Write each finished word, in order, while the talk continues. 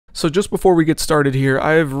So just before we get started here,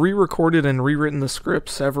 I've re-recorded and rewritten the script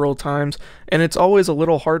several times, and it's always a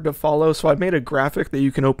little hard to follow, so I've made a graphic that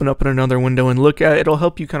you can open up in another window and look at. It'll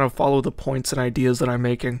help you kind of follow the points and ideas that I'm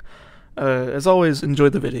making. As always, enjoy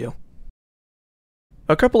the video.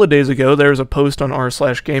 A couple of days ago, there was a post on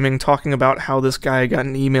r/gaming talking about how this guy got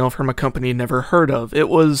an email from a company he'd never heard of. It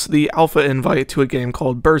was the alpha invite to a game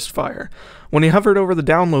called Burstfire. When he hovered over the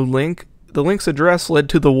download link, the link's address led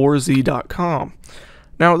to thewarz.com.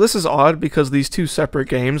 Now, this is odd because these two separate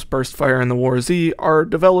games, Burstfire and the War Z, are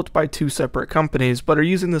developed by two separate companies, but are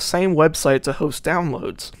using the same website to host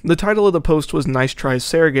downloads. The title of the post was Nice Try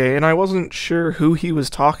Sergey, and I wasn't sure who he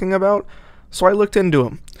was talking about, so I looked into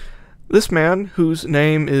him. This man, whose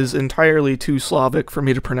name is entirely too Slavic for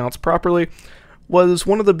me to pronounce properly, was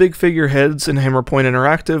one of the big figureheads in Hammerpoint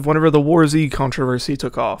Interactive whenever the War Z controversy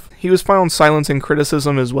took off. He was found silencing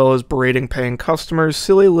criticism as well as berating paying customers,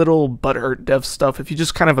 silly little butthurt dev stuff if you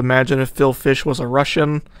just kind of imagine if Phil Fish was a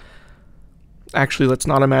Russian. Actually, let's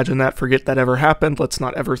not imagine that, forget that ever happened, let's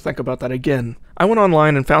not ever think about that again. I went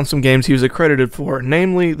online and found some games he was accredited for,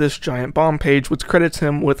 namely this giant bomb page which credits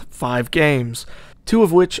him with 5 games. 2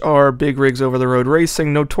 of which are Big Rigs Over the Road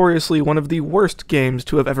Racing, notoriously one of the worst games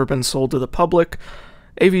to have ever been sold to the public.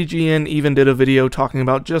 AVGN even did a video talking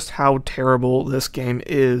about just how terrible this game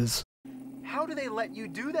is. How do they let you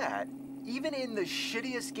do that? Even in the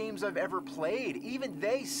shittiest games I've ever played, even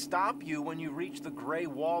they stop you when you reach the gray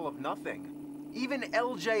wall of nothing. Even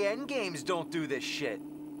LJN games don't do this shit.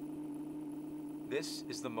 This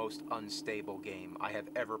is the most unstable game I have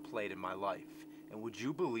ever played in my life. And would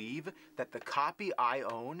you believe that the copy I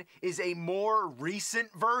own is a more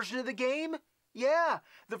recent version of the game? Yeah,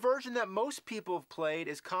 the version that most people have played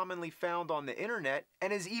is commonly found on the internet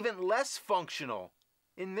and is even less functional.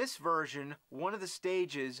 In this version, one of the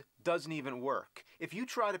stages doesn't even work. If you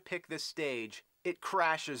try to pick this stage, it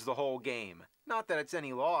crashes the whole game. Not that it's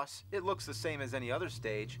any loss, it looks the same as any other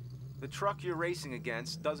stage. The truck you're racing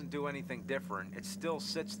against doesn't do anything different. It still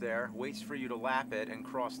sits there, waits for you to lap it and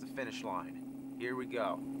cross the finish line. Here we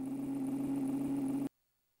go.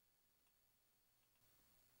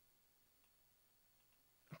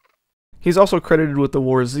 He's also credited with the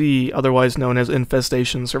War Z, otherwise known as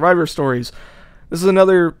Infestation Survivor Stories. This is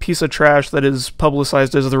another piece of trash that is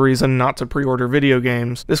publicized as the reason not to pre-order video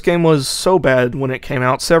games. This game was so bad when it came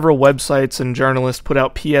out, several websites and journalists put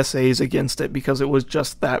out PSAs against it because it was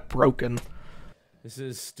just that broken. This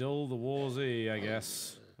is still the War Z, I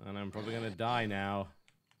guess, and I'm probably gonna die now.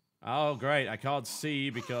 Oh, great, I can't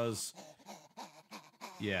see because...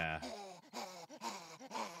 Yeah.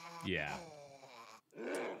 Yeah.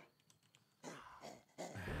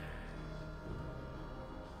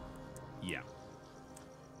 Yeah.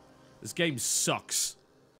 This game sucks.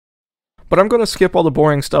 But I'm going to skip all the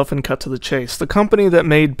boring stuff and cut to the chase. The company that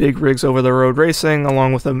made Big Rigs Over the Road Racing,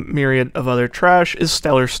 along with a myriad of other trash, is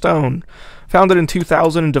Stellar Stone. Founded in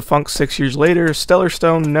 2000 and defunct 6 years later, Stellar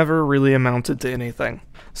Stone never really amounted to anything.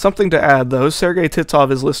 Something to add though, Sergey Titov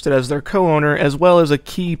is listed as their co-owner as well as a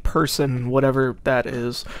key person, whatever that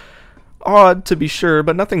is. Odd, to be sure,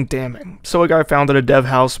 but nothing damning. So a guy founded a dev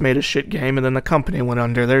house, made a shit game, and then the company went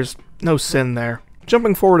under. There's no sin there.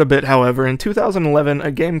 Jumping forward a bit, however, in 2011,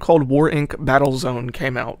 a game called War Inc. Battlezone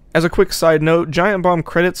came out. As a quick side note, Giant Bomb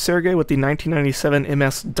credits Sergey with the 1997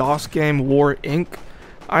 MS-DOS game War Inc.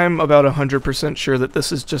 I'm about 100% sure that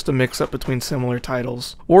this is just a mix-up between similar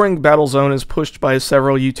titles. War Inc. Battlezone is pushed by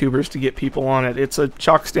several YouTubers to get people on it. It's a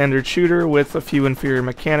chalk standard shooter with a few inferior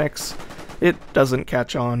mechanics. It doesn't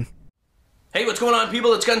catch on. Hey, what's going on,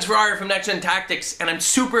 people? It's Guns for Hire from Next Gen Tactics, and I'm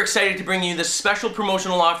super excited to bring you this special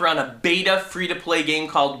promotional offer on a beta free-to-play game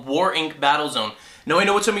called War Inc. Battlezone. Now, I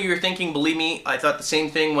know what some of you are thinking. Believe me, I thought the same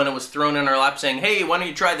thing when it was thrown in our lap saying, hey, why don't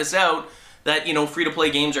you try this out? That, you know,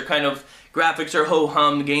 free-to-play games are kind of, graphics are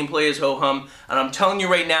ho-hum, gameplay is ho-hum, and I'm telling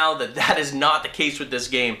you right now that that is not the case with this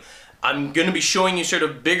game. I'm going to be showing you sort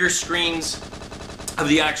of bigger screens of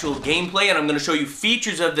the actual gameplay, and I'm going to show you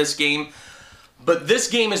features of this game. But this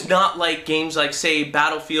game is not like games like, say,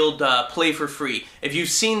 Battlefield Play for Free. If you've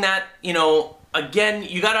seen that, you know, again,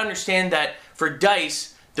 you got to understand that for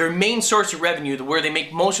DICE, their main source of revenue, where they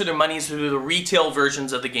make most of their money, is through the retail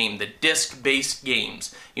versions of the game, the disc-based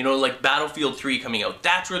games. You know, like Battlefield 3 coming out.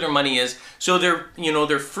 That's where their money is. So their, you know,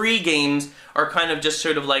 their free games are kind of just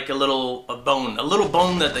sort of like a little bone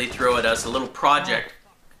that they throw at us, a little project.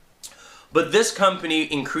 But this company,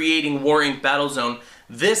 in creating War Inc. Battlezone,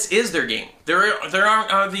 this is their game. There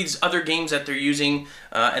aren't these other games that they're using,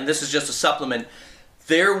 and this is just a supplement.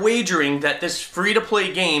 They're wagering that this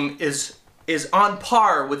free-to-play game is on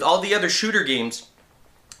par with all the other shooter games,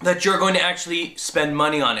 that you're going to actually spend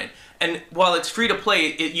money on it. And while it's free to play,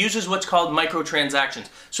 it uses what's called microtransactions.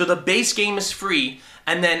 So the base game is free,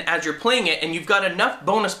 and then as you're playing it, and you've got enough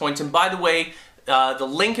bonus points, and by the way, the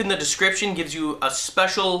link in the description gives you a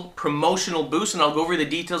special promotional boost, and I'll go over the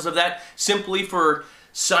details of that. Simply for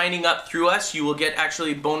signing up through us, you will get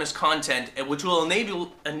actually bonus content, which will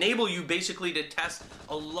enable you basically to test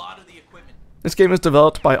a lot of the equipment. This game is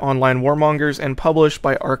developed by Online Warmongers and published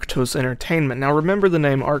by Arctos Entertainment. Now remember the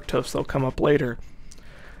name Arctos, they'll come up later.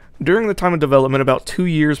 During the time of development, about 2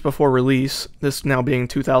 years before release, this now being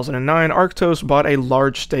 2009, Arctos bought a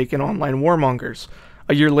large stake in Online Warmongers.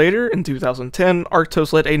 A year later, in 2010,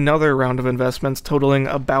 Arctos led another round of investments totaling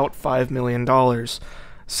about $5 million.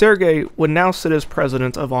 Sergey would now sit as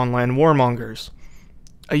president of Online Warmongers.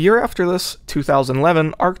 A year after this,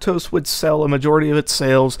 2011, Arctos would sell a majority of its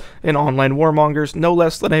sales in Online Warmongers no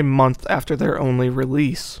less than a month after their only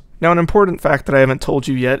release. Now, an important fact that I haven't told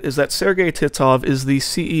you yet is that Sergey Titov is the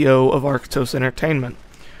CEO of Arctos Entertainment.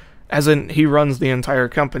 As in, he runs the entire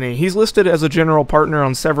company. He's listed as a general partner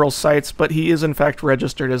on several sites, but he is in fact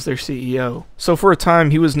registered as their CEO. So for a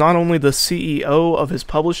time, he was not only the CEO of his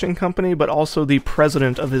publishing company, but also the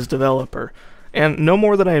president of his developer. And no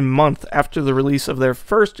more than a month after the release of their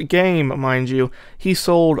first game, mind you, he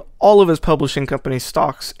sold all of his publishing company's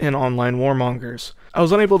stocks in Online Warmongers. I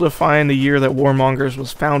was unable to find the year that Warmongers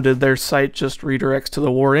was founded. Their site just redirects to the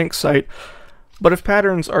War Inc. site. But if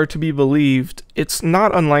patterns are to be believed, it's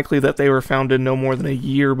not unlikely that they were founded no more than a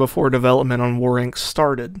year before development on War Inc.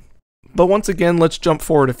 started. But once again, let's jump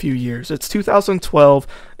forward a few years. It's 2012,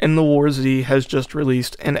 and the War Z has just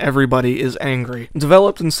released, and everybody is angry.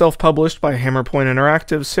 Developed and self-published by Hammerpoint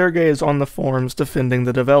Interactive, Sergey is on the forums defending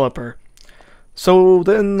the developer. So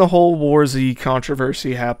then the whole War Z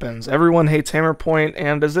controversy happens. Everyone hates Hammerpoint,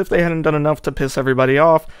 and as if they hadn't done enough to piss everybody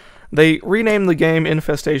off, they renamed the game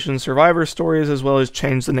Infestation Survivor Stories, as well as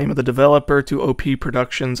changed the name of the developer to OP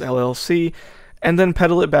Productions LLC, and then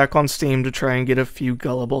peddle it back on Steam to try and get a few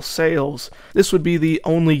gullible sales. This would be the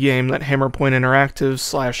only game that Hammerpoint Interactive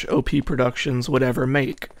 / OP Productions would ever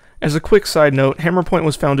make. As a quick side note, Hammerpoint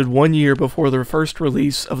was founded 1 year before the first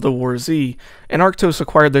release of the War Z, and Arctos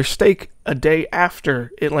acquired their stake a day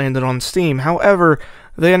after it landed on Steam. However,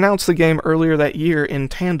 they announced the game earlier that year in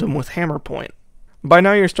tandem with Hammerpoint. By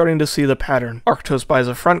now you're starting to see the pattern. Arctos buys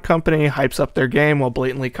a front company, hypes up their game while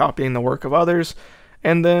blatantly copying the work of others,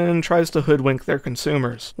 and then tries to hoodwink their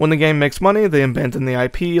consumers. When the game makes money, they abandon the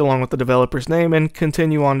IP along with the developer's name and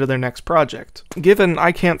continue on to their next project. Given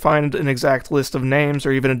I can't find an exact list of names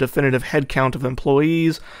or even a definitive headcount of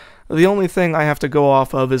employees, the only thing I have to go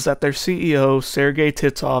off of is that their CEO, Sergey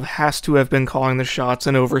Titov, has to have been calling the shots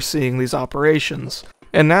and overseeing these operations.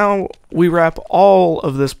 And now we wrap all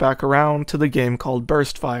of this back around to the game called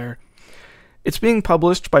Burstfire. It's being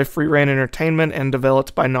published by Free Reign Entertainment and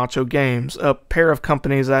developed by Nacho Games, a pair of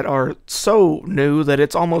companies that are so new that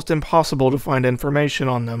it's almost impossible to find information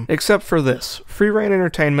on them. Except for this, Free Reign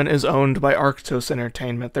Entertainment is owned by Arctos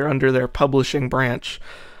Entertainment. They're under their publishing branch.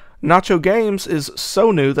 Nacho Games is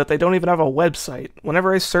so new that they don't even have a website.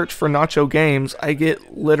 Whenever I search for Nacho Games, I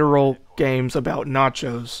get literal games about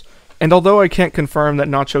nachos. And although I can't confirm that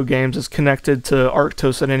Nacho Games is connected to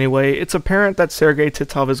Arctos in any way, it's apparent that Sergey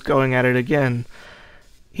Titov is going at it again.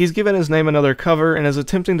 He's given his name another cover and is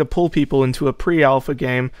attempting to pull people into a pre-alpha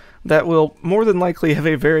game that will more than likely have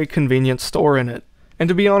a very convenient store in it. And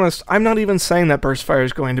to be honest, I'm not even saying that Burstfire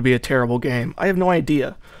is going to be a terrible game. I have no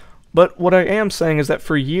idea. But what I am saying is that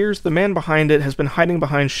for years, the man behind it has been hiding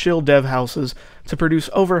behind shill dev houses to produce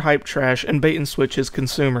overhyped trash and bait and switch his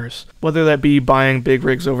consumers. Whether that be buying big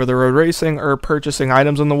rigs over the road racing, or purchasing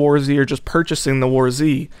items on the War Z, or just purchasing the War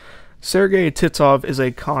Z, Sergey Titov is a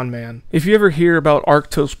con man. If you ever hear about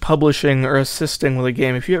Arctos publishing or assisting with a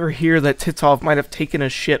game, if you ever hear that Titov might have taken a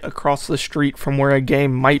shit across the street from where a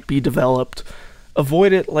game might be developed,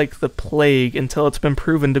 avoid it like the plague until it's been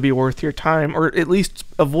proven to be worth your time, or at least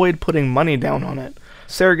avoid putting money down on it.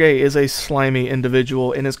 Sergey is a slimy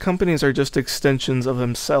individual, and his companies are just extensions of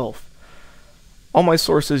himself. All my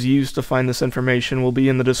sources used to find this information will be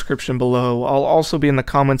in the description below. I'll also be in the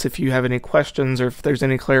comments if you have any questions or if there's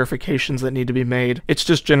any clarifications that need to be made. It's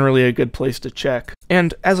just generally a good place to check.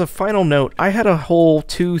 And as a final note, I had a whole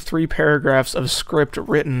 2-3 paragraphs of script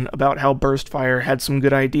written about how Burstfire had some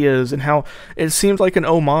good ideas and how it seemed like an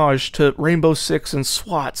homage to Rainbow Six and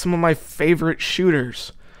SWAT, some of my favorite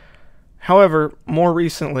shooters. However, more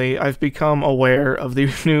recently, I've become aware of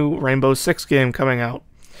the new Rainbow Six game coming out.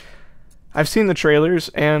 I've seen the trailers,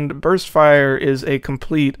 and Burstfire is a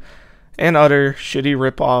complete and utter shitty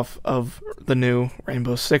ripoff of the new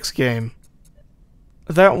Rainbow Six game.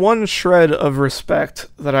 That one shred of respect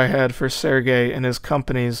that I had for Sergey and his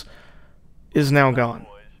companies is now gone.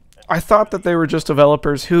 I thought that they were just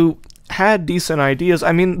developers who had decent ideas.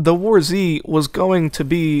 I mean, the War Z was going to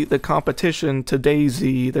be the competition to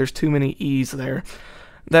DayZ, there's too many E's there,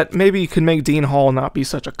 that maybe could make Dean Hall not be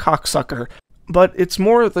such a cocksucker. But it's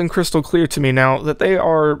more than crystal clear to me now that they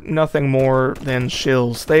are nothing more than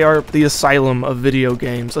shills. They are the Asylum of video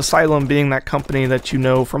games. Asylum being that company that you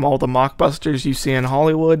know from all the mockbusters you see in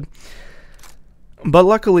Hollywood. But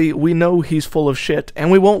luckily, we know he's full of shit,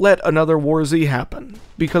 and we won't let another War Z happen,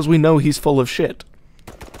 because we know he's full of shit.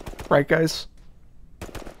 Right, guys?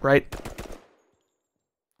 Right?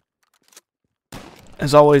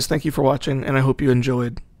 As always, thank you for watching, and I hope you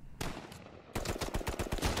enjoyed.